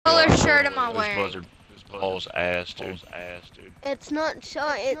shirt am I wearing? This balls ass, dude. It's not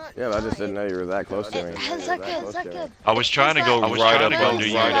short. Yeah, but I just didn't know you were that close to me. It has like a. I was trying to go right up under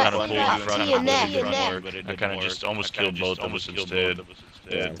you and kind of pull you up in front to of your me, neck, but it didn't work. I kind of just almost killed both of us instead.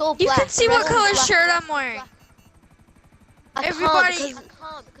 Yeah. You can see what color shirt I'm wearing. Everybody. I can't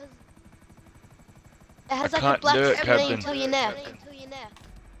because it has like a black screen to your neck.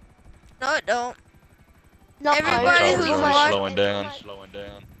 No, it don't. No, Everybody who's slowing down.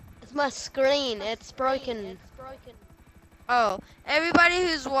 It's my screen. It's broken. Oh, everybody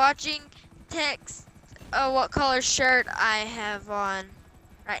who's watching, text what color shirt I have on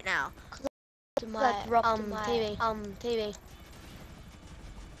right now. To my TV.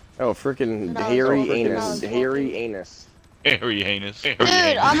 Oh, freaking hairy anus. Hairy anus. Hairy anus. Dude,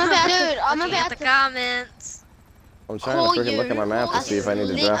 I'm about the to comments. I'm trying to freaking look at my map to see if I need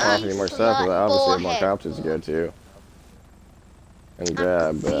to draft off any more stuff, because I obviously have more couches to go to. And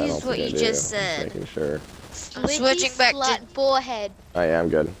grab, but I don't think I do. Just making sure. I'm switching back to forehead. Oh yeah, I'm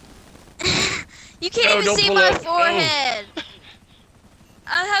good. You can't even see my forehead.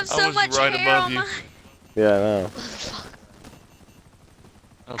 I have so much hair on my... Yeah, I know.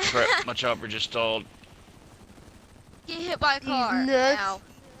 Oh crap, my chopper just stalled. Get hit by a car. Now.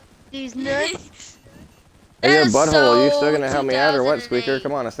 These nuts. Hey, yo, butthole, are you still gonna help me out or what, Squeaker?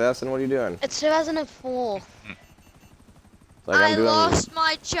 Come on, assassin, what are you doing? It's 2004. Like I lost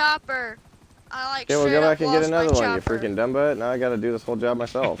my chopper. I like. Okay, we'll go back and get another one, you freaking dumbbutt. Now I gotta do this whole job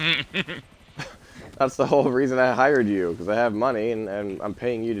myself. That's the whole reason I hired you, because I have money and I'm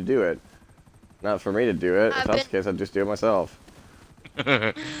paying you to do it. Not for me to do it. If that's the case, I'd just do it myself.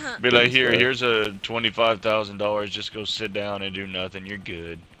 Be like, here's a $25,000. Just go sit down and do nothing. You're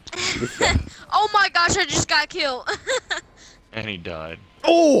good. Oh my gosh! I just got killed. And he died.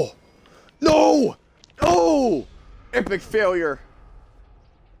 Oh no! Oh! Epic failure.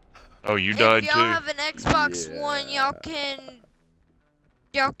 Oh, you died too. If y'all have an Xbox One, y'all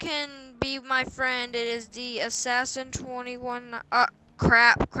can be my friend. It is the Assassin 21.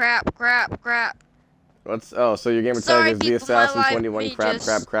 Crap. What's so your gamer tag is the Assassin 21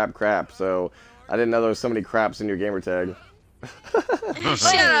 crap. So I didn't know there was so many craps in your gamer tag.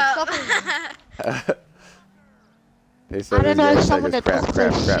 Shut up. He said his gamer tag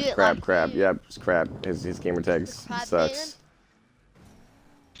is crap. Yep, it's crap. His gamer tag sucks.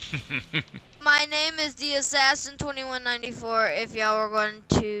 My name is the Assassin 2194. If y'all are going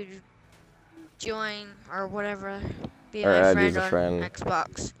to join or whatever, be my friend on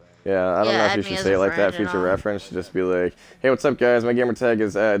Xbox. Yeah, I don't know if you should say it like that. Future reference should just be like, hey, what's up, guys? My gamer tag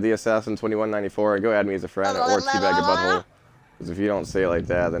is the Assassin 2194. Go add me as a friend or teabag a butthole. Because if you don't say it like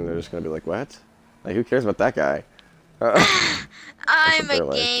that, then they're just gonna be like, what? Like, who cares about that guy? I'm a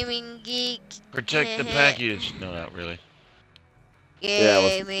gaming geek. Protect the package. No, not really.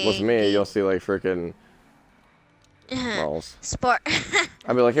 Yeah, with me, you'll see like freaking balls.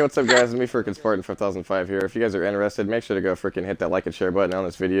 I'll be like, hey, what's up, guys? It's me, freaking Spartan 5005 here. If you guys are interested, make sure to go freaking hit that like and share button on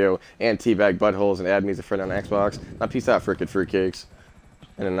this video and teabag buttholes and add me as a friend on Xbox. Now, peace out, freaking fruitcakes.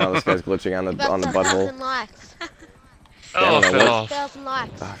 And then now this guy's glitching on the butthole. Oh, I fell off.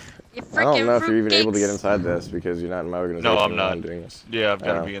 I don't know if you're even able to get inside this because you're not in my organization. No, I'm not. Doing this. Yeah, I've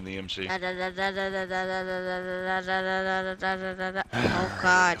got to be in the MC. Oh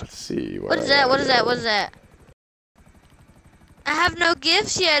God. Let's see. What is that? I have no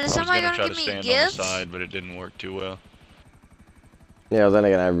gifts yet. Is somebody gonna give me gifts? I was gonna try to stand on the side, but it didn't work too well. Yeah, well, then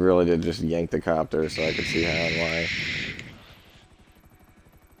again, I really did just yank the copter so I could see how and why.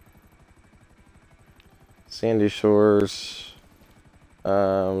 Sandy Shores.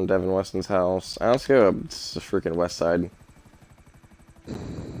 Devin Weston's house. Let's go up to the freaking west side.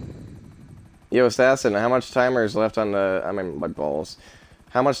 Yo, Assassin, how much timer is left on the... I mean, my balls.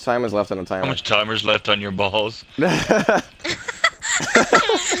 How much time is left on the timer? How much timer is left on your balls?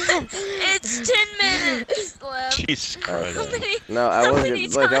 It's 10 minutes left. Jesus Christ. No, I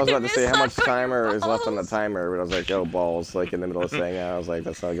was about to say how much timer is left on the timer, but I was like, oh, balls, like in the middle of saying it. I was like,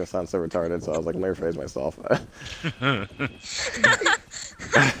 that's not gonna sound so retarded, so I was like, let me rephrase myself.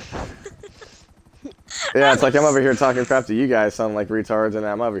 Yeah, it's like I'm over here talking crap to you guys, sounding like retards, and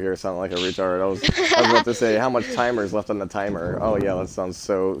I'm over here sounding like a retard. I was about to say how much timer is left on the timer. Oh yeah, that sounds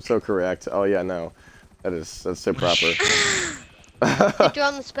so correct. Oh yeah, no, that's so proper. Get you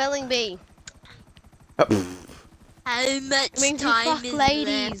on the spelling bee. How much time is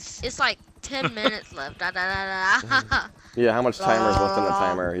left? It's like 10 minutes left. Yeah, how much timer is left on the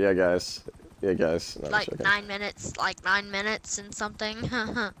timer? Yeah, guys. Yeah, guys. No, like 9 minutes. Like 9 minutes and something.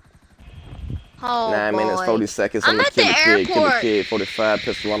 Oh, 9 minutes, 40 seconds. I'm at the airport. Kill the kid. 45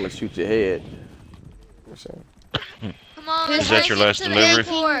 pistol. I'm gonna shoot your head. I'm Come on, is that your last delivery?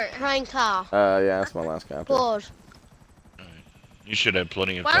 Train car. Yeah, that's my last capture. Board. You should have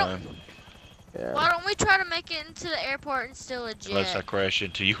plenty of time. Yeah. Why don't we try to make it into the airport and steal a jet? Unless I crash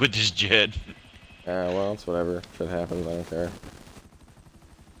into you with this jet. Well, it's whatever. Shit happens, I don't care.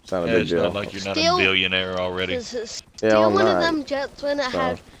 It's not a big deal. It's not like you're not a billionaire already. Steal one of them jets when it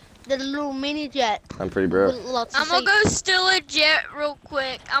has the little mini jet. I'm pretty broke. I'm gonna go steal a jet real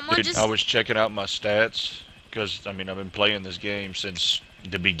quick. I was checking out my stats, because, I mean, I've been playing this game since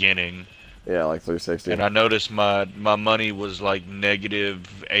the beginning. Yeah, like 360. And I noticed my money was like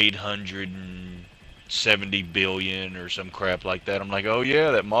negative 870 billion or some crap like that. I'm like, oh yeah,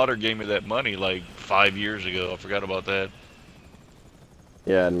 that modder gave me that money like 5 years ago. I forgot about that.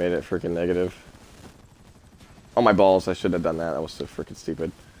 Yeah, it made it freaking negative. Oh my balls, I shouldn't have done that. That was so freaking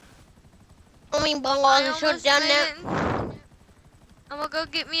stupid. I mean, balls, I should have done that. I'm gonna go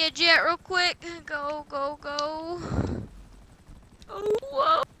get me a jet real quick. Go, go, go. Oh,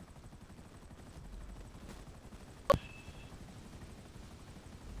 whoa.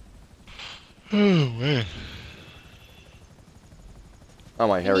 Oh man. Oh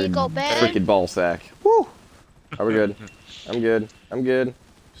my hairy freaking ball sack. Woo! Are we good? I'm good. I'm good.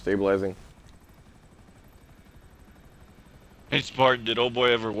 Stabilizing. Hey Spartan, did old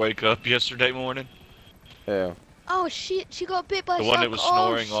boy ever wake up yesterday morning? Yeah. Oh shit, she got bit by a shark. The one that was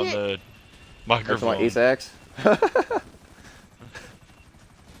snoring on the microphone. That's my ace.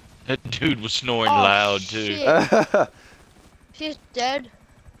 That dude was snoring loud too. She's dead.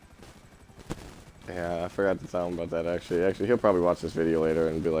 Yeah, I forgot to tell him about that actually. Actually, he'll probably watch this video later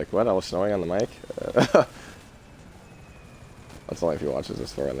and be like, what, I was snoring on the mic? That's only if he watches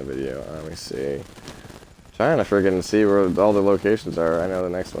this far on the video. Let me see. Trying to freaking see where all the locations are. I know the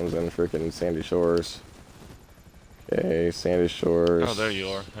next one's in freaking Sandy Shores. Okay, Sandy Shores. Oh, there you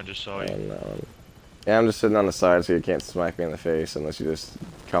are. I just saw you. Yeah, I'm just sitting on the side so you can't smack me in the face unless you just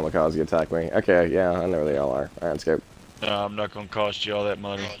kamikaze attack me. Okay, yeah, I know where they all are. Alright, let's go. No, I'm not gonna cost you all that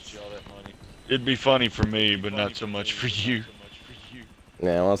money. It'd be funny for me, but not so much for you.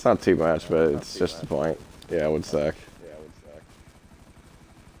 Yeah, well, it's not too much, but it's just the point. Yeah, it would suck.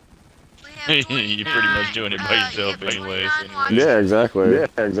 You're pretty much doing it by yourself anyways. Yeah, exactly. Yeah,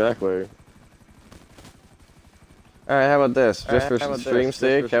 exactly. Alright, how about this? Just for some stream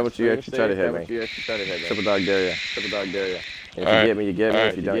sake, how about you actually try to hit me? Triple dog dare ya. Triple dog dare ya. If you get me, you get me.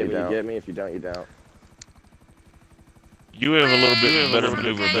 If you don't, you don't. If you don't, you don't. You have a little bit better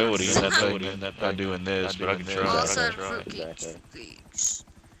maneuverability in that thing than by doing this, but I can try. Exactly.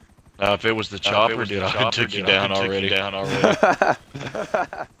 If it was the chopper, dude, I took you down already.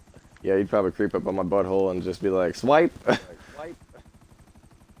 Yeah, you'd probably creep up on my butthole and just be like, swipe.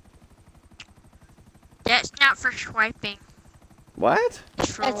 That's not for swiping. What?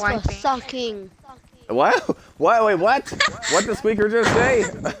 It's for That's wiping. for sucking. What? What? Wait, what? What did Squeaker just say?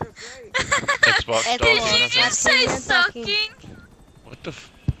 Xbox Did you just say sucking? What the f...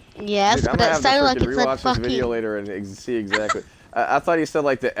 Yes, dude, but it sounded like it said rewatch this video later and see exactly. I thought he said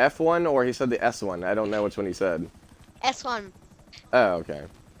like the F one or he said the S one. I don't know which one he said. S1. Oh, okay.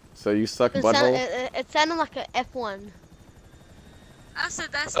 So you suck butthole? It sounded like an F1. I said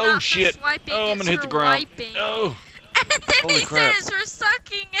that's not for swiping, I'm gonna hit the ground. Wiping. Oh! And then Holy he crap. said it's for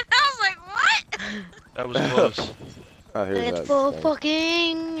sucking, and I was like, what? That was close. Oh, here's It's that for thing.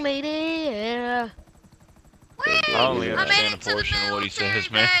 fucking lady. Yeah. Wait, I only I made understand it a to the portion of what he military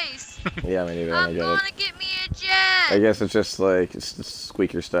says, man. base. Yeah, me neither. I I'm get gonna it. get me a jet. I guess it's just like it's just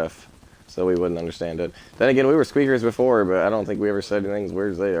Squeaker stuff, so we wouldn't understand it. Then again, we were Squeakers before, but I don't think we ever said anything as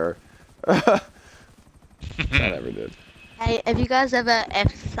weird as they are. I never did. Hey, have you guys ever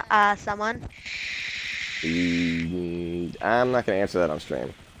F'd someone? I'm not gonna answer that on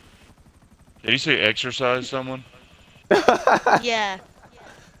stream. Did he say exercise someone? Yeah.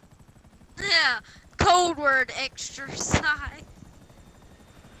 Yeah, code word exercise.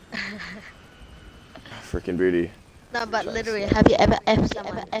 Freaking booty. No, but literally, have you ever F'd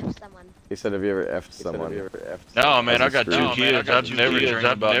someone? He said, "Have you ever effed someone?" No, man, I got two kids. I've never dreamed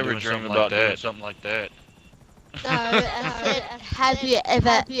about doing something like that. No, I said, have you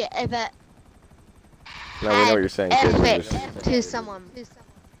ever No, we know what you're saying. Kids, to someone?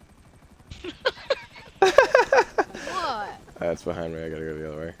 What? That's behind me. I gotta go the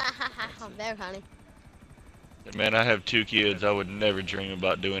other way. I'm very funny. Man, I have two kids. I would never dream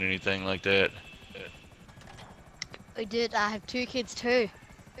about doing anything like that. Oh, dude, I have 2 kids too.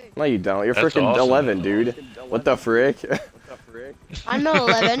 No, you don't. You're That's freaking awesome. 11, dude. What the frick? I'm not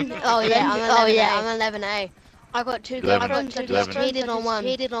 11. Oh yeah, I'm 11A. I got two girlfriends that just cheated on one.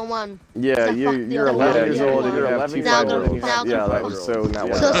 Yeah, you're 11 years old and you have 2 5-year-olds. Yeah, that was so not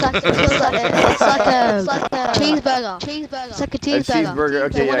well. So it's like a cheeseburger. It's like a cheeseburger.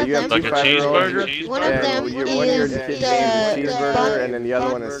 Okay, yeah, you have 2 5-year-olds. One of them is the cheeseburger, and then the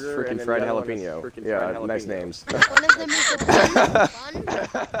other one is freaking fried jalapeno. Yeah, nice names. One of them is the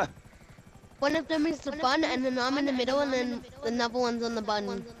bun. One of them is the bun, and then I'm in the middle, and then another one's on the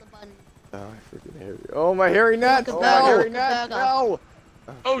bun. Oh, I freaking hairy. Oh, my hairy nuts! Like a burger. No!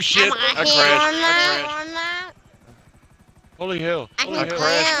 Oh shit! I crashed. Holy hell! I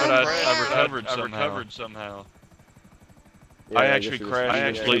crashed, but I recovered somehow. Yeah, I actually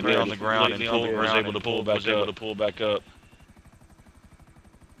crashed completely on the ground and was able to pull back up.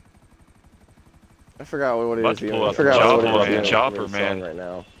 I forgot what it is. I forgot what it is. Chopper, man. Right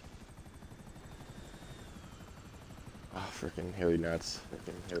now. Oh, freaking hairy nuts!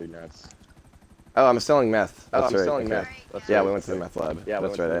 Oh, I'm selling meth. That's right. Meth. Yeah, we went to the meth lab. Yeah,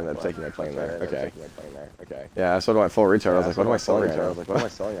 that's right. I ended up taking my plane there. Okay. Yeah, I sort of went full retard. I was like, what am I selling right now?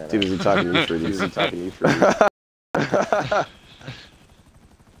 Too busy talking to you, Fruities.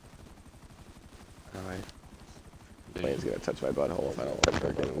 The plane's gonna touch my butthole if I don't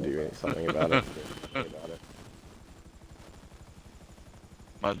freaking do something about it.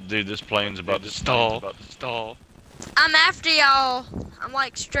 Dude, this plane's about to stall. I'm after y'all. I'm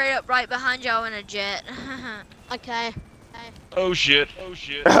like straight up right behind y'all in a jet. Okay. Oh shit.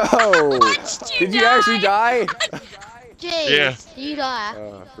 Oh! Did you actually die? Jeez, yeah. You die.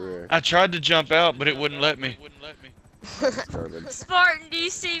 Oh, I tried to jump out, but it wouldn't let me. Spartan, do you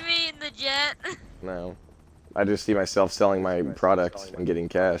see me in the jet? No. I just see myself selling my product and getting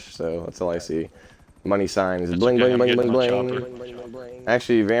cash, so that's all I see. Money signs, bling, bling, bling, bling, bling.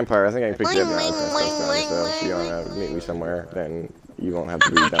 Actually, Vampire, I think I can pick you up now. So if you want to meet me somewhere, then you won't have to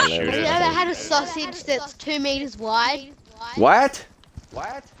be down there. Have you ever had a sausage that's 2 meters wide? What?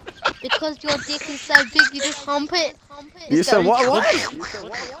 Because your dick is so big, you just hump it. You said what? What? Is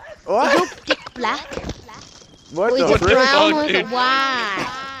your dick black? What the frick? Or is it brown or is it dude? white?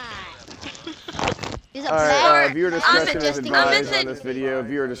 Is it Alright, viewer discretion is advised on this video.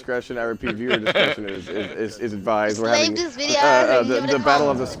 Viewer discretion, I repeat, viewer discretion is advised. We're having this video the battle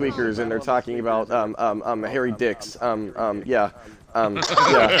of the Squeakers, and they're talking about hairy dicks. Yeah. No,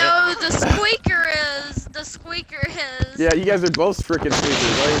 the squeaker is. Yeah, you guys are both freaking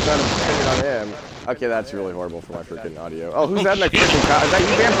squeakers. Why are you trying to pin it on him? Okay, that's really horrible for my freaking audio. Oh, who's that in the freaking car? Is that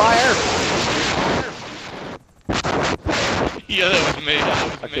you, Vampire? Yeah, that was me.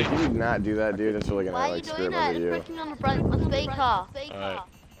 Okay, can you not do that, dude? It's really gonna like screw up my video. Why are you doing that? It's freaking on the speaker. Alright.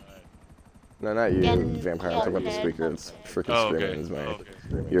 No, not you, Vampire. I'm talking about the squeaker. It's freaking screaming. Okay.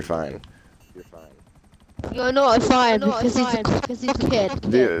 You're fine. You're not fine because he's a kid.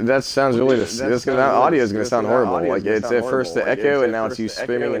 Dude, that sounds really. That audio is gonna sound horrible. Like it's at first the echo, and now it's you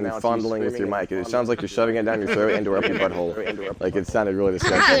screaming and fondling with your mic. It sounds like you're shoving it down your throat into up your butthole. Like it sounded really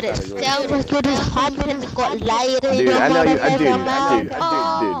disgusting. Dude, it sounds like you're just humping and got layered in your mouth.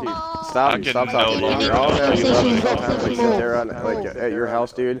 Dude. Stop talking. You're all know you love it sometimes. Like sit there on like at your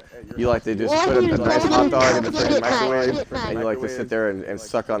house, dude. You like to just put a nice hot dog in the freaking microwave, and you like to sit there and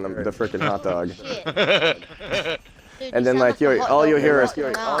suck on the freaking hot dog. And then like all you hear is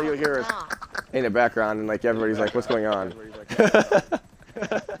in the background, and like everybody's like, "What's going on?"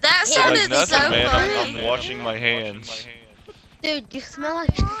 That sounded like so man. funny. I'm washing my hands. Dude, you smell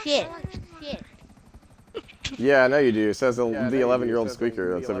like shit. Yeah, I know you do. It says the 11-year-old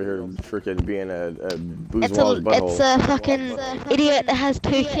squeaker that's over here freaking being a boozewall's butthole. It's a fucking idiot that has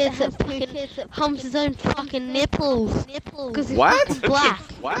 2 kids that fucking humps his own fucking nipples. Because he's fucking black.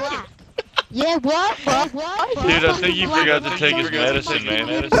 What? Yeah, what? Dude, I think you forgot to take his medicine,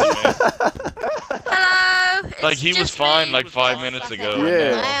 man. Hello. Like he was fine like 5 minutes ago.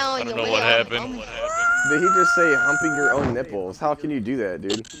 Yeah. I don't know what happened. Did he just say humping your own nipples? How can you do that,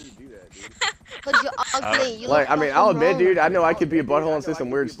 dude? Because you're ugly. Like, I mean, I'll admit, dude, I know I could be a butthole and say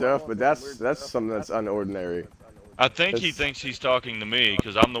some weird stuff, but that's something that's unordinary. I think he thinks he's talking to me,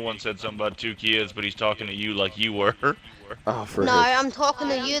 because I'm the one said something about 2 kids, but he's talking to you like you were. Oh, for No, I'm talking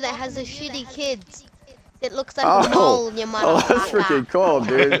to you that has a shitty kids. It looks like a mole in your mother. Oh, that's freaking cool,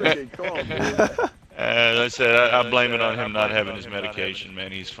 dude. As I said, I blame it on him not having his medication,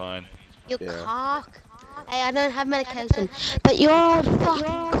 man. He's fine. You cock. Hey, I don't have medication. But your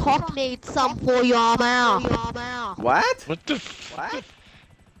fucking cock needs some for your mouth. What? What the f...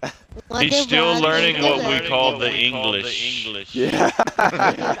 He's still learning what we call the English. Yeah. Dude,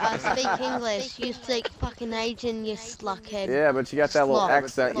 I speak English. You speak fucking Asian, you sluckhead. Yeah, but you got that little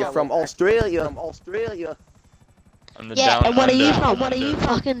accent. You're from Australia. Yeah, and what are you from? What are you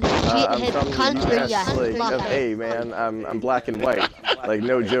fucking shithead I'm from country? the US, like, hey man, I'm black and white. Like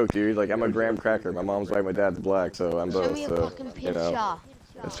no joke, dude. Like I'm a graham cracker. My mom's white, my dad's black, so I'm both. Show me a fucking picture.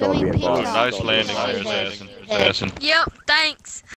 It's Show called me a being picture. both. Nice landing there, assassin. Yep, thanks.